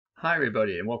Hi,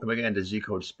 everybody, and welcome again to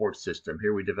ZCodeSystem.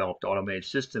 Here we developed automated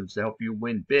systems to help you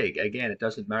win big. Again, it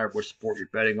doesn't matter what sport you're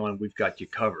betting on, we've got you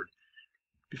covered.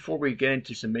 Before we get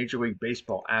into some Major League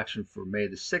Baseball action for May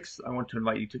the 6th, I want to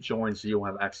invite you to join so you'll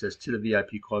have access to the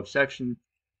VIP Club section,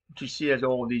 which you see has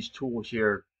all of these tools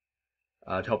here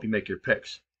to help you make your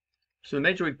picks. So the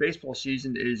Major League Baseball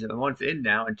season is a month in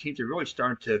now, and teams are really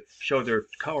starting to show their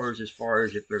colors as far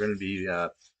as if they're going to be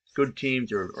good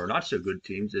teams or not so good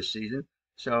teams this season.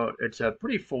 So it's a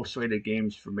pretty full slate of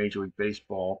games for Major League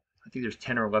Baseball. I think there's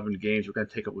 10 or 11 games. We're going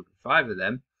to take a look at 5 of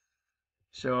them.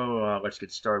 So let's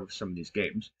get started with some of these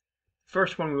games.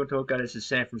 First one we want to look at is the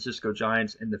San Francisco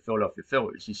Giants and the Philadelphia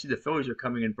Phillies. You see the Phillies are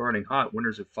coming in burning hot,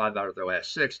 winners of 5 out of their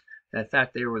last 6. And in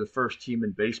fact, they were the first team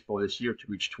in baseball this year to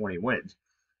reach 20 wins.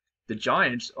 The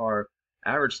Giants are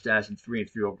average stats in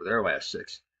 3-3 over their last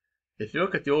 6. If you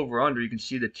look at the over/under, you can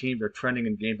see the teams are trending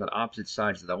in games on opposite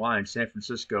sides of the line. San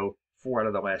Francisco 4 out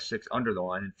of the last 6 under the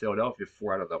line, and Philadelphia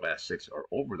 4 out of the last 6 are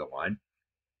over the line.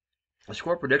 The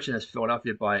score prediction has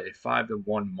Philadelphia by a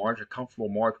 5-1 margin, a comfortable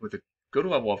margin with a good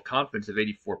level of confidence of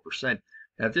 84%.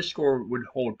 Now, if this score would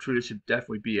hold true, this would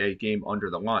definitely be a game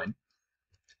under the line.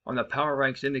 On the Power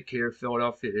Ranks indicator,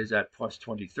 Philadelphia is at plus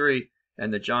 23,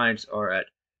 and the Giants are at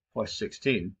plus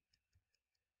 16.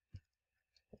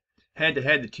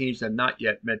 Head-to-head, the teams have not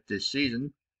yet met this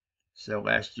season, so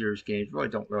last year's games really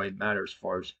don't matter as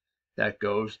far as that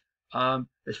goes.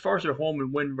 As far as their home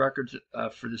and win records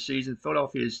for the season,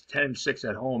 Philadelphia is 10-6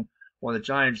 at home, while the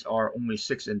Giants are only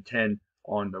 6-10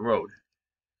 on the road.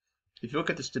 If you look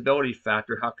at the stability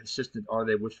factor, how consistent are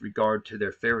they with regard to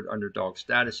their favorite underdog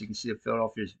status? You can see that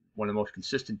Philadelphia is one of the most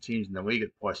consistent teams in the league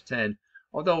at plus 10,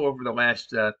 although over the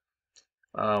last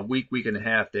week and a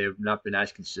half, they have not been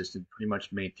as consistent, pretty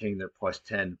much maintaining their plus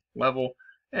 10 level.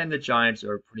 And the Giants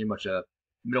are pretty much a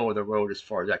middle of the road as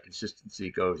far as that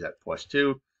consistency goes at plus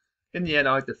 2. In the end,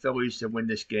 I like the Phillies to win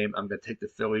this game. I'm going to take the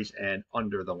Phillies and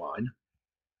under the line.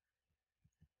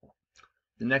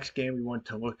 The next game we want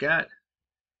to look at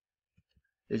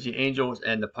is the Angels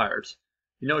and the Pirates.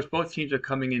 You notice both teams are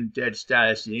coming in dead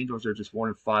status. The Angels are just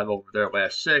 1-5 over their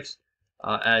last 6,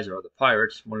 as are the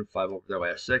Pirates, 1-5 over their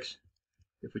last 6.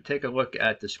 If we take a look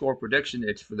at the score prediction,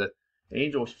 it's for the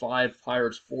Angels 5,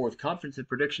 Pirates 4, with confidence in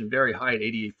prediction very high at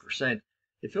 88%.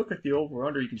 If you look at the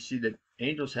over/under, you can see that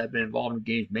Angels have been involved in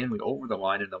games mainly over the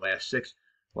line in the last 6,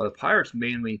 while the Pirates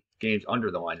mainly games under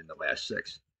the line in the last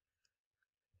 6.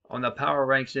 On the Power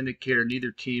Ranks indicator, neither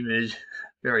team is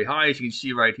very high. As you can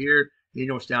see right here, the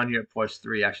Angels down here at plus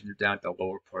 3, actually they're down at the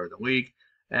lower part of the league,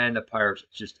 and the Pirates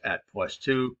just at plus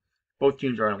 2. Both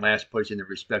teams are in last place in their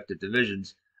respective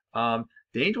divisions. The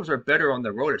Angels are better on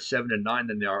the road at 7-9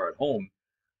 than they are at home,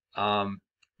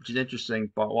 which is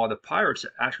interesting. But while the Pirates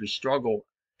actually struggle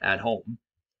at home,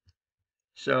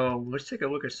 so let's take a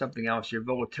look at something else here.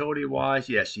 Volatility-wise,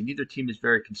 yes, neither team is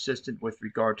very consistent with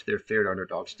regard to their favorite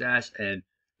underdog stats, and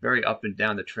very up and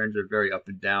down. The trends are very up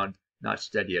and down, not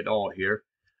steady at all here.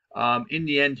 In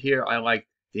the end here, I like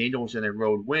the Angels in a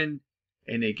road win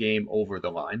in a game over the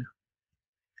line.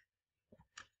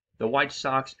 The White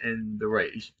Sox and the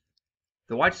Rays.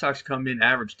 The White Sox come in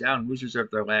average down, losers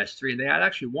of their last 3, and they had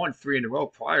actually won 3 in a row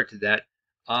prior to that.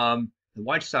 The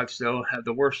White Sox, though, have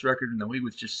the worst record in the league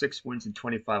with just 6 wins and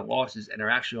 25 losses, and are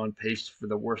actually on pace for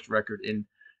the worst record in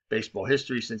baseball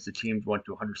history since the teams went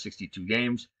to 162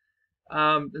 games.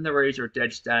 And the Rays are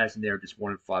dead status, and they're just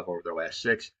 1-5 over their last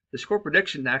 6. The score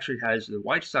prediction actually has the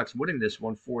White Sox winning this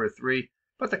one 4-3,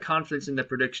 but the confidence in the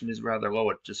prediction is rather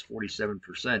low at just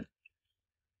 47%.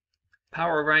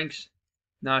 Power Ranks.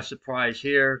 Not a surprise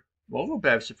here. Well, a little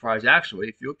bit of a surprise, actually.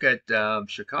 If you look at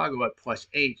Chicago at plus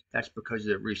 8, that's because of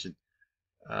their recent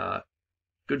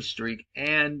good streak.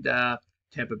 And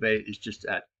Tampa Bay is just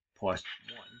at plus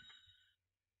 1.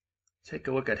 Take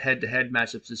a look at head-to-head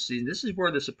matchups this season. This is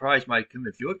where the surprise might come.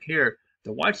 If you look here,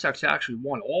 the White Sox actually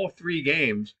won all 3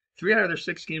 games. 3 out of their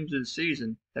 6 games of the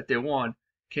season that they won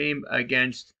came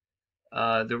against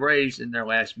the Rays in their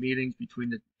last meetings between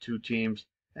the two teams,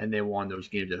 and they won those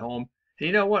games at home. And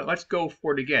you know what? Let's go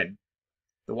for it again.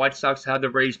 The White Sox have the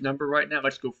Rays number right now.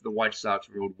 Let's go for the White Sox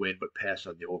road win, but pass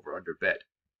on the over/under bet.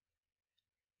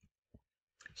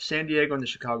 San Diego and the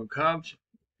Chicago Cubs.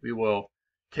 We will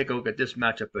take a look at this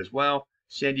matchup as well.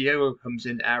 San Diego comes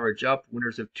in average up,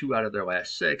 winners of 2 out of their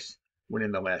last 6,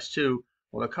 winning the last 2,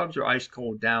 while the Cubs are ice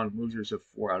cold down, losers of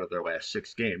 4 out of their last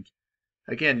 6 games.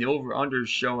 Again, the over/under is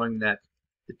showing that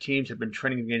the teams have been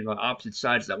trending games on opposite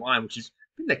sides of the line, which has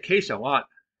been the case a lot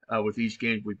with these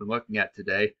games we've been looking at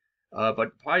today.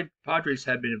 But Padres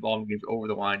have been involved in games over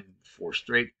the line in 4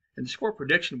 straight. And the score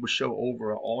prediction would show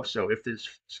over also. If this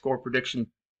score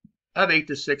prediction of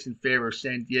 8-6 in favor of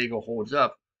San Diego holds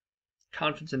up.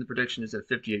 Confidence in the prediction is at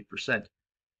 58%.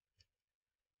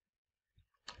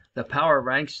 The power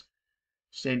ranks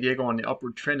San Diego on the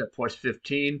upward trend at plus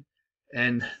 15,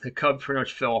 and the Cubs pretty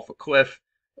much fell off a cliff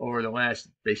over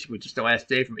basically just the last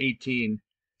day from 18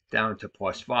 down to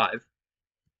plus 5.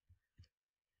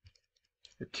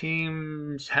 The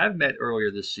teams have met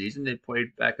earlier this season. They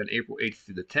played back on April 8th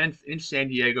through the 10th in San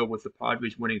Diego, with the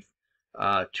Padres winning 2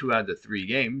 out of the 3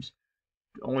 games.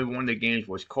 Only one of the games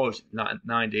was close, not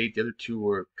 9-8. The other 2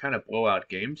 were kind of blowout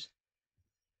games.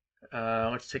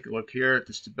 Let's take a look here at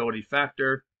the stability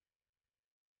factor.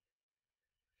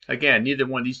 Again, neither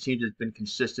one of these teams has been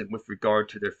consistent with regard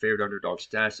to their favorite underdog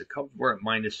stats. The Cubs were at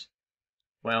let's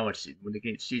see, when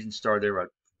the season started, they were at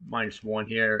 -1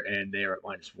 here, and they are at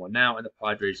 -1 now, and the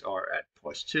Padres are at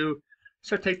 +2.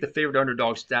 So take the favorite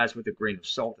underdog stats with a grain of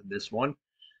salt in this one.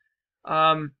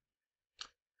 I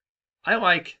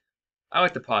like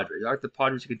the Padres. I like the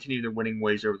Padres to continue their winning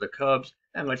ways over the Cubs,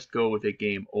 and let's go with a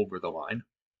game over the line.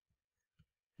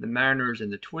 The Mariners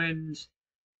and the Twins,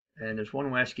 and there's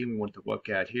one last game we want to look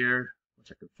at here.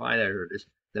 Once I can find that, here it is.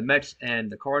 The Mets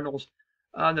and the Cardinals.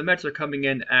 The Mets are coming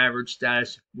in average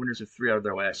status, winners of 3 out of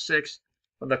their last 6.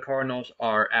 But the Cardinals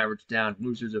are average down,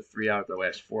 losers of 3 out of their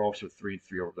last 4, also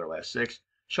 3-3 over their last 6.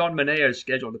 Sean Manaea is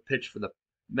scheduled to pitch for the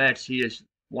Mets. He is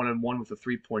 1-1 with a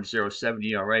 3.07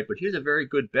 ERA, but here's a very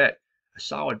good bet, a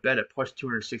solid bet at plus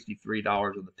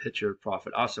 $263 on the pitcher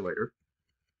profit oscillator.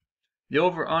 The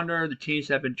over-under, the teams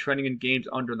have been trending in games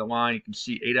under the line. You can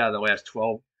see 8 out of the last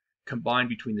 12 combined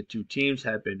between the 2 teams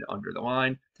have been under the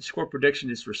line. The score prediction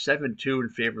is for 7-2 in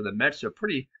favor of the Mets, so a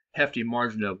pretty hefty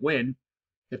margin of win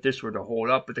if this were to hold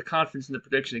up. But the confidence in the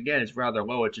prediction, again, is rather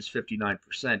low at just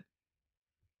 59%.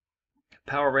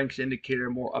 Power ranks indicator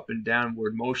more up and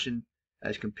downward motion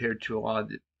as compared to a lot of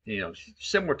the,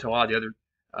 similar to a lot of the other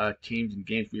teams and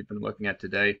games we've been looking at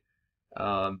today.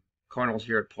 Cardinals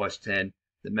here at plus 10.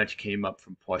 The Mets came up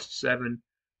from plus 7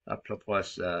 up to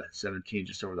plus 17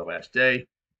 just over the last day.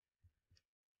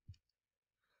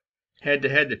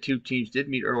 Head-to-head, the 2 teams did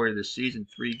meet earlier this season,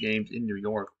 3 games in New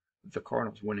York, with the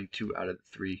Cardinals winning 2 out of the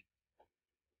 3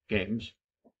 games.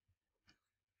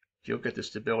 If you look at the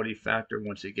stability factor,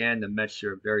 once again, the Mets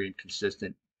are very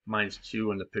inconsistent, -2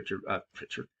 on the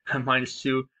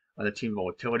 -2 on the team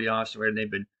volatility oscillator. They've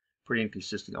been pretty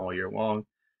inconsistent all year long.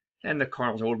 And the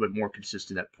Cardinals are a little bit more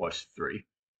consistent at plus 3.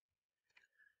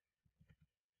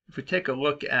 If we take a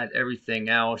look at everything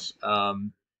else,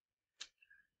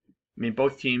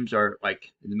 both teams are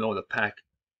like in the middle of the pack.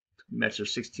 The Mets are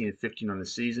 16-15 on the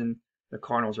season. The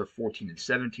Cardinals are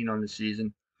 14-17 on the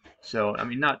season. So,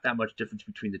 not that much difference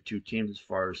between the 2 teams as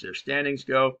far as their standings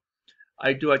go.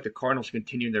 I do like the Cardinals to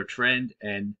continue their trend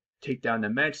and take down the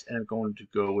Mets, and I'm going to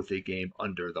go with a game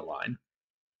under the line.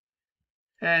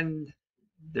 And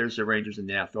there's the Rangers and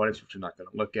the Athletics, which I'm not going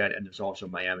to look at, and there's also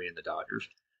Miami and the Dodgers.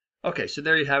 Okay, so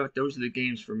there you have it. Those are the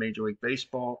games for Major League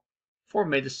Baseball for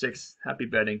May the 6th. Happy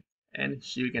betting, and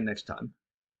see you again next time.